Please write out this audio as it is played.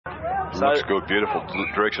Looks good, beautiful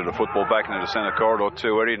direction of the football back into the centre corridor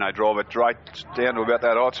too, Eddie, and they drive it straight down to about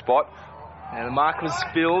that hot spot. And the mark was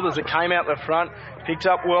filled as it came out the front. Picked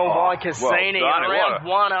up well by Casini. Well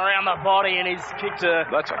one around the body, and he's kicked a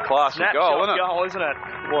that's a classy goal, isn't it?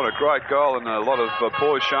 What a great goal, and a lot of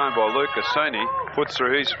poise shown by Luke Casini. Puts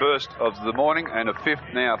through his first of the morning, and a fifth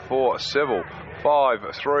now for Seville.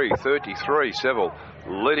 5-3, Seville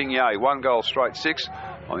leading Yea. 1 goal straight 6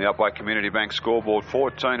 on the Upway Community Bank scoreboard.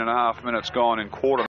 14 and a half minutes gone in quarter.